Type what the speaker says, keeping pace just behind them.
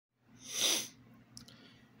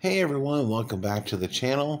Hey everyone, welcome back to the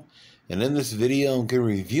channel. And in this video, I'm going to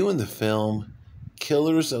be reviewing the film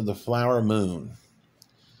Killers of the Flower Moon.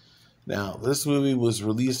 Now, this movie was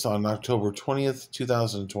released on October 20th,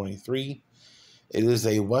 2023. It is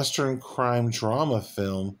a Western crime drama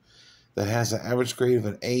film that has an average grade of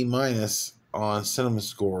an A- on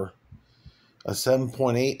CinemaScore, a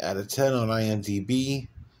 7.8 out of 10 on IMDb,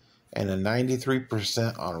 and a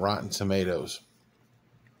 93% on Rotten Tomatoes.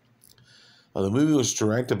 The movie was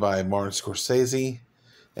directed by Martin Scorsese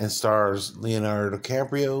and stars Leonardo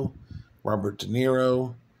DiCaprio, Robert De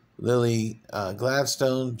Niro, Lily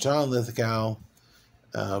Gladstone, John Lithgow,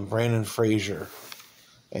 Brandon Fraser.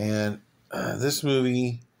 And this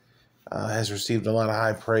movie has received a lot of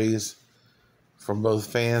high praise from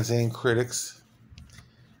both fans and critics.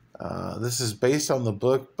 This is based on the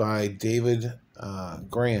book by David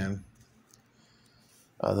Grann.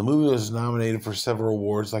 The movie was nominated for several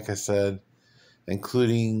awards, like I said,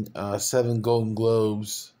 including 7 Golden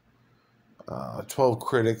Globes, 12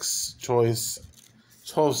 Critics' Choice,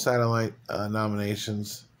 12 Satellite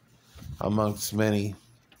nominations, amongst many.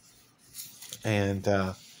 And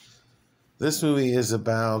this movie is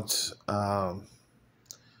about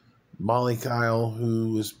Molly Kyle,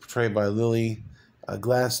 who is portrayed by Lily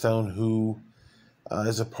Gladstone, who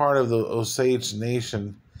is a part of the Osage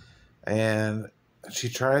Nation, and she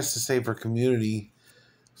tries to save her community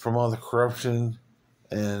from all the corruption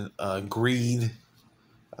and greed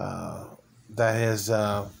that has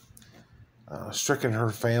stricken her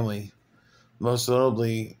family, most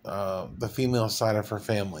notably the female side of her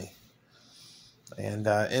family. And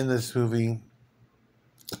in this movie,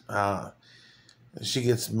 she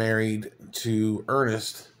gets married to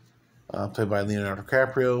Ernest, played by Leonardo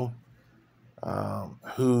DiCaprio,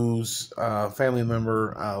 whose family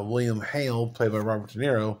member, William Hale, played by Robert De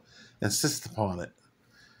Niro, insists upon it.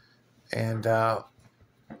 And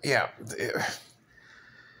if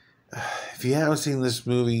you haven't seen this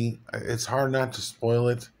movie, it's hard not to spoil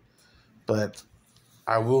it, but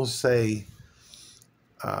I will say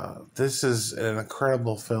this is an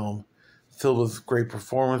incredible film filled with great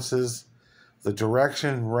performances. The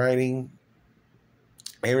direction, writing,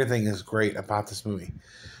 everything is great about this movie.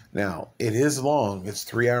 Now, it is long. It's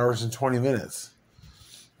 3 hours and 20 minutes,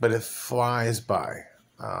 but it flies by.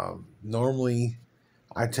 Normally,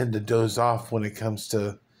 I tend to doze off when it comes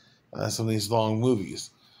to some of these long movies.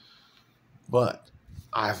 But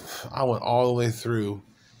I went all the way through,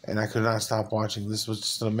 and I could not stop watching. This was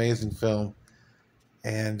just an amazing film.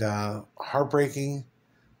 And heartbreaking,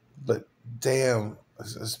 but damn,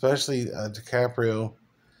 especially DiCaprio,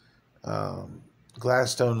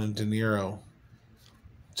 Gladstone, and De Niro.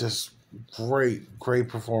 Just great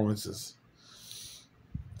performances.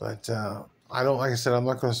 But I don't, like I said, I'm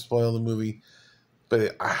not going to spoil the movie,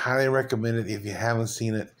 but I highly recommend it if you haven't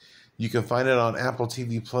seen it. You can find it on Apple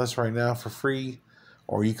TV Plus right now for free,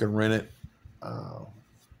 or you can rent it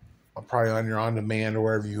probably on your on-demand or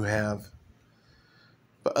wherever you have.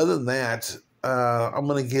 But other than that, I'm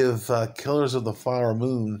going to give Killers of the Flower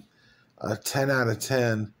Moon a 10 out of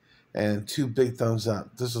 10 and 2 big thumbs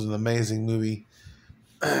up. This was an amazing movie.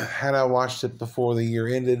 Had I watched it before the year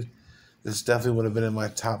ended, this definitely would have been in my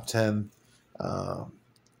top 10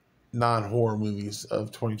 non-horror movies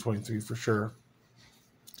of 2023 for sure.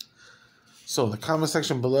 So in the comment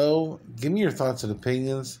section below, give me your thoughts and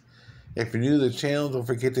opinions. If you're new to the channel, don't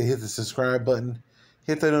forget to hit the subscribe button,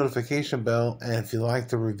 hit the notification bell, and if you like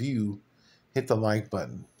the review, hit the like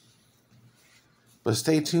button. But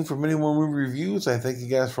stay tuned for many more movie reviews. I thank you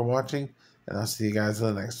guys for watching, and I'll see you guys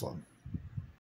in the next one.